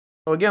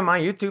Well, again, my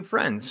YouTube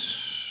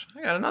friends,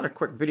 I got another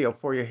quick video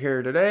for you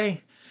here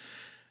today.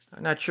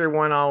 I'm not sure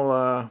when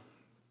I'll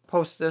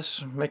post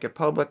this, make it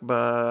public,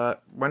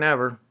 but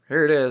whenever.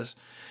 Here it is.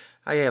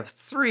 I have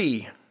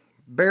three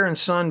Bear and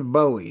Son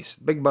Bowies,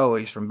 big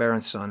Bowies from Bear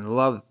and Son.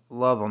 Love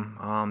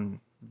them.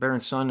 Bear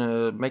and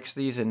Son makes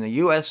these in the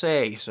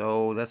USA,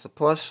 so that's a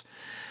plus.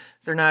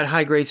 They're not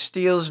high-grade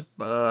steels.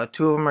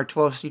 Two of them are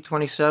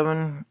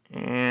 12C27,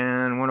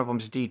 and one of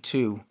them's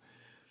D2.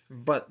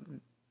 But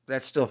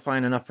that's still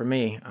fine enough for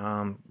me.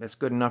 That's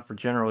good enough for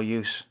general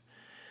use.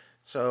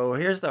 So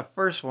here's the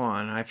first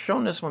one. I've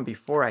shown this one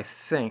before, I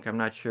think. I'm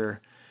not sure.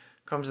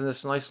 Comes in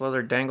this nice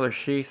leather dangler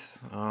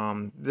sheath.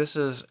 This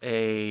is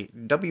a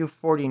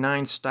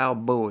W49 style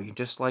Bowie,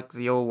 just like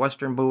the old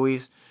Western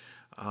Bowies.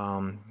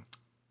 Um,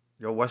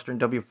 the old Western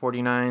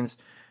W49s.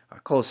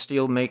 Cold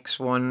Steel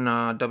makes one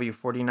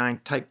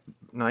W49 type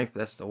knife.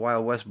 That's the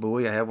Wild West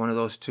Bowie. I have one of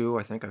those too.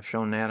 I think I've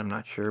shown that. I'm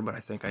not sure, but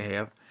I think I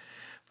have.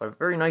 But a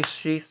very nice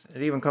sheath.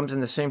 It even comes in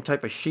the same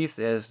type of sheath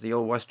as the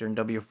old Western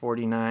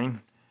W49.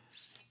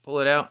 Pull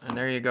it out, and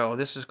there you go.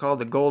 This is called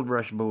the Gold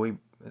Rush Bowie.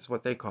 That's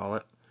what they call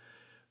it.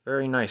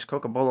 Very nice.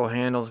 Cocobolo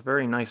handles.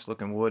 Very nice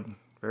looking wood.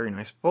 Very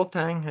nice. Full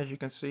tang, as you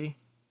can see.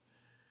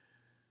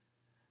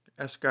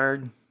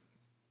 S-guard.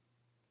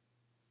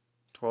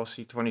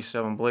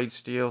 12C27 blade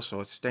steel,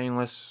 so it's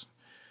stainless.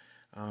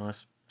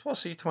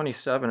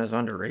 12C27 is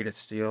underrated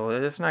steel.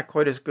 It's not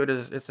quite as good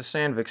as, it's a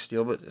Sandvik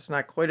steel, but it's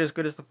not quite as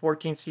good as the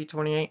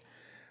 14C28.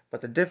 But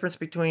the difference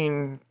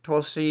between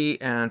 12C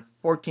and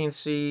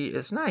 14C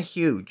is not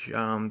huge.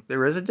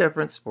 There is a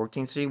difference.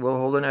 14C will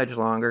hold an edge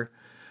longer,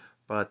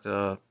 but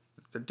the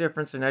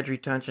difference in edge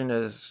retention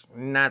is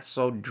not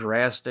so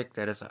drastic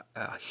that it's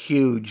a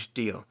huge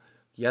deal.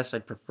 Yes,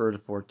 I'd prefer the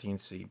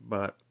 14C,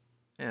 but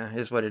yeah, it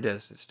is what it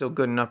is. It's still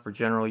good enough for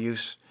general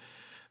use.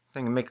 I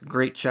think it make a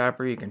great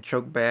chopper. You can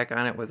choke back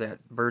on it with that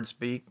bird's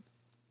beak.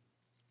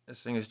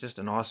 This thing is just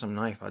an awesome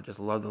knife. I just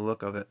love the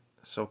look of it.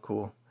 So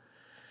cool.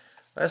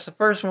 That's the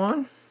first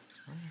one.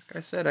 Like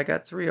I said, I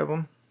got three of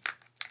them.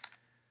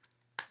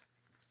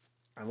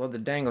 I love the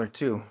dangler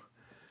too.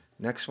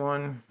 Next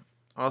one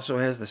also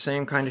has the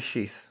same kind of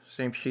sheath.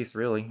 Same sheath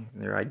really.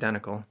 They're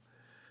identical.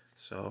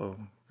 So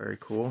very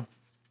cool.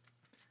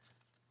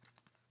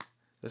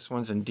 This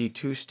one's in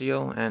D2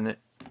 steel, and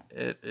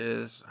it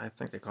is, I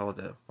think they call it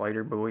the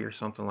fighter Bowie or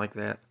something like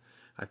that.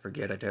 I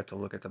forget, I'd have to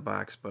look at the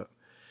box, but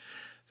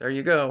there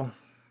you go.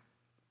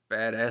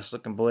 Badass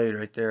looking blade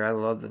right there. I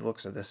love the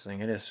looks of this thing.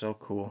 It is so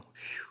cool.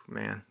 Whew,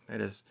 man,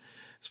 it is.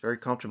 It's very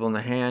comfortable in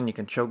the hand. You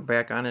can choke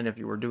back on it if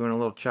you were doing a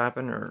little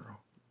chopping, or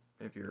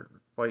if you're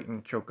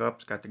fighting, choke up.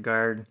 It's got the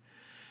guard.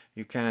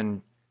 You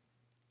can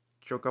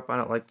choke up on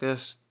it like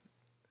this.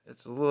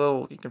 It's a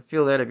little, you can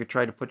feel that if you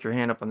try to put your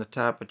hand up on the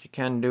top, but you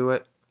can do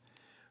it.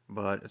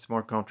 But it's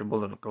more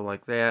comfortable to go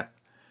like that.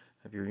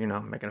 If you're,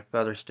 making a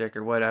feather stick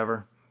or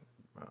whatever.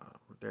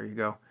 There you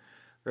go.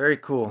 Very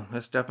cool.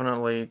 That's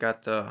definitely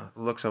got the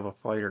looks of a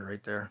fighter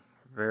right there.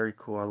 Very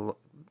cool.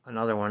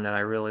 Another one that I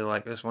really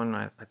like. This one,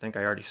 I think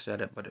I already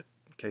said it, but in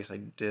case I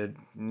did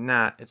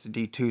not, it's a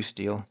D2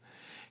 steel.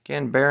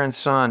 Again, Bear and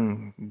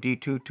Son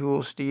D2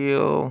 tool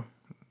steel,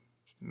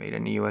 made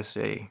in the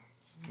USA,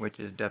 which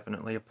is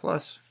definitely a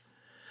plus.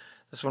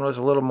 This one was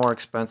a little more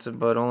expensive,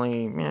 but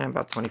only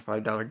about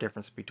 $25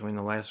 difference between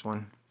the last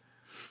one.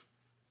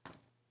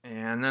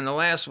 And then the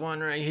last one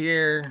right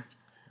here,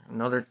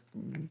 another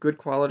good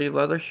quality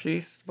leather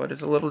sheath, but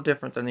it's a little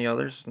different than the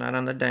others. Not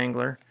on the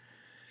dangler,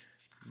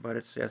 but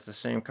it has the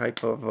same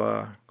type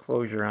of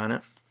closure on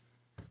it.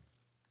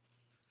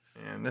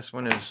 And this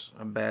one is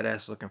a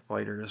badass looking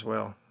fighter as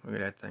well. Look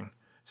at that thing.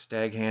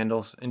 Stag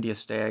handles, India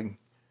stag.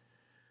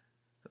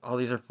 All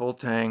these are full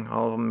tang,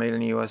 all of them made in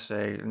the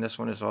USA. And this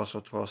one is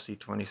also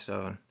 12C27.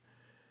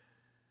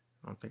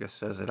 I don't think it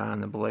says it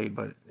on the blade,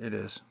 but it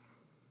is.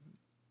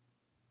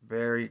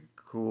 Very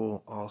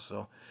cool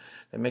also.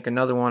 They make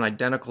another one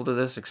identical to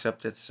this,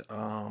 except it's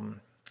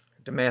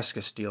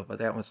Damascus steel, but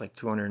that one's like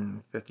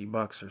 250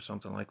 bucks or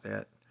something like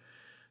that.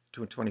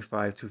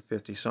 225,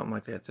 250, something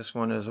like that. This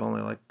one is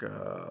only like,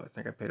 I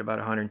think I paid about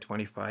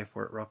 125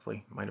 for it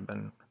roughly. Might have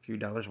been a few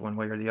dollars one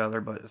way or the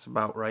other, but it's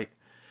about right.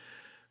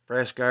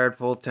 Brass guard,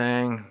 full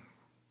tang,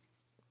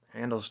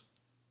 handles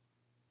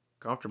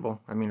comfortable.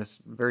 I mean, it's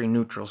very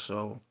neutral,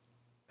 so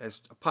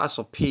as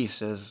Apostle P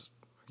says,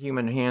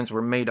 human hands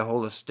were made to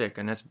hold a stick,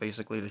 and that's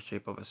basically the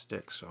shape of a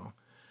stick, so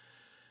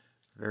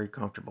very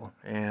comfortable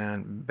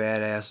and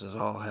badass as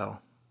all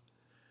hell.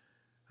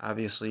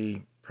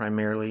 Obviously,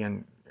 primarily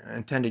and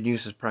intended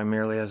use is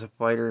primarily as a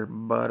fighter,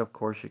 but of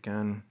course you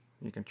can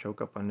choke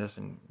up on this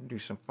and do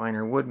some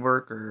finer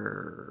woodwork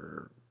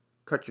or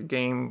cut your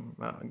game,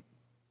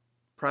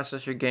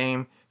 process your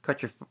game,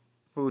 cut your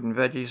food and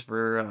veggies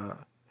for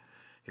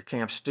your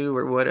camp stew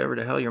or whatever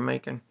the hell you're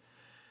making.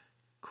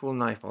 Cool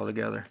knife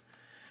altogether.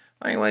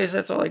 Anyways,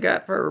 that's all I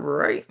got for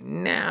right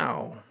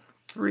now.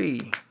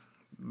 3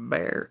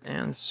 Bear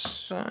and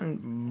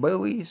Son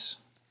Bowies.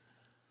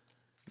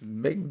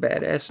 Big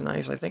badass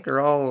knives. I think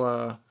they're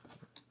all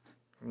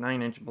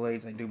 9-inch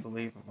blades, I do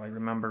believe, if I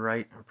remember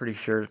right. I'm pretty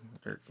sure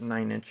they're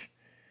 9-inch,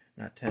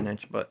 not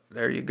 10-inch, but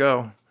there you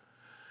go.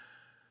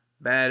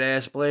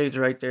 Badass blades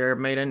right there,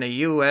 made in the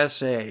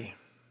USA.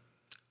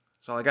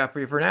 That's all I got for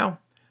you for now.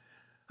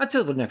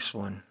 Until the next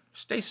one,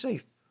 stay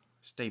safe,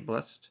 stay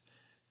blessed,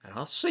 and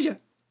I'll see ya.